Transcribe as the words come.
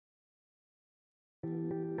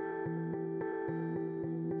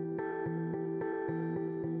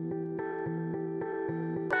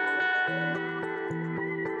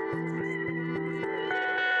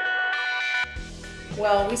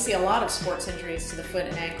Well, we see a lot of sports injuries to the foot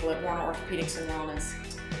and ankle at Warner Orthopedics and Wellness.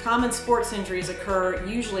 Common sports injuries occur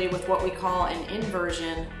usually with what we call an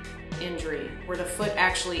inversion injury, where the foot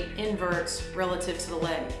actually inverts relative to the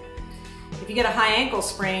leg. If you get a high ankle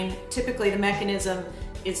sprain, typically the mechanism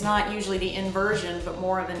is not usually the inversion, but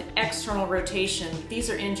more of an external rotation. These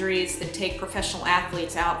are injuries that take professional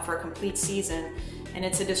athletes out for a complete season, and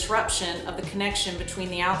it's a disruption of the connection between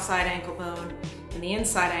the outside ankle bone and the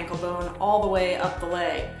inside ankle bone all the way up the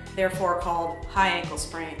leg, therefore called high ankle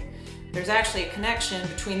sprain. There's actually a connection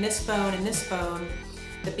between this bone and this bone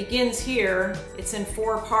that begins here. It's in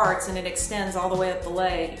 4 parts and it extends all the way up the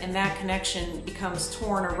leg, and that connection becomes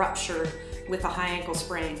torn or ruptured with a high ankle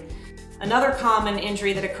sprain. Another common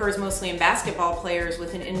injury that occurs mostly in basketball players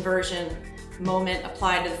with an inversion moment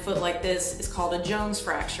applied to the foot like this is called a Jones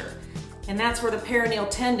fracture. And that's where the peroneal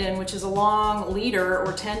tendon, which is a long leader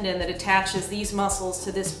or tendon that attaches these muscles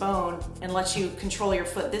to this bone and lets you control your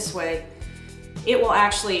foot this way, it will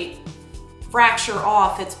actually fracture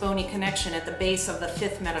off its bony connection at the base of the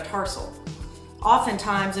 5th metatarsal.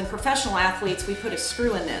 Oftentimes in professional athletes, we put a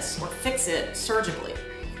screw in this or fix it surgically.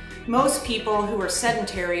 Most people who are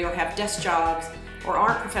sedentary or have desk jobs or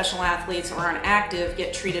aren't professional athletes or aren't active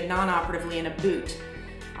get treated non-operatively in a boot.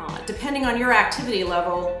 Depending on your activity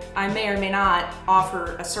level, I may or may not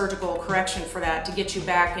offer a surgical correction for that to get you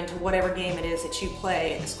back into whatever game it is that you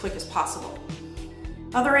play as quick as possible.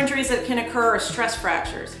 Other injuries that can occur are stress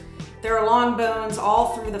fractures. There are long bones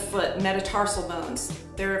all through the foot, metatarsal bones.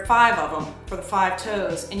 There are 5 of them for the 5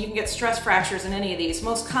 toes, and you can get stress fractures in any of these,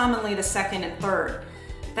 most commonly the 2nd and 3rd.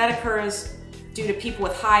 That occurs due to people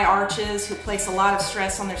with high arches who place a lot of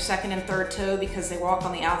stress on their 2nd and 3rd toe because they walk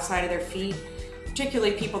on the outside of their feet,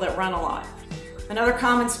 particularly people that run a lot. Another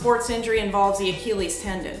common sports injury involves the Achilles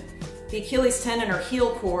tendon. The Achilles tendon or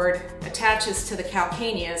heel cord attaches to the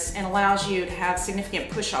calcaneus and allows you to have significant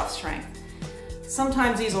push-off strength.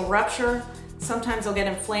 Sometimes these will rupture, sometimes they'll get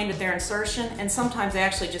inflamed at their insertion, and sometimes they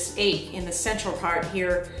actually just ache in the central part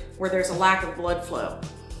here where there's a lack of blood flow.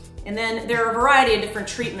 And then there are a variety of different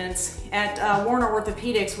treatments. At Warner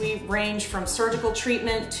Orthopedics, we range from surgical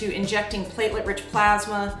treatment to injecting platelet-rich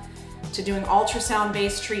plasma, to doing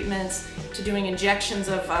ultrasound-based treatments, to doing injections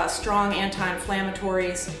of strong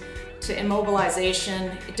anti-inflammatories, to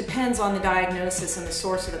immobilization. It depends on the diagnosis and the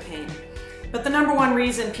source of the pain. But the number one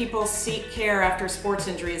reason people seek care after a sports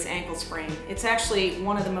injury is ankle sprain. It's actually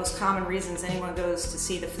one of the most common reasons anyone goes to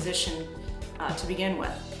see the physician to begin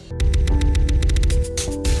with.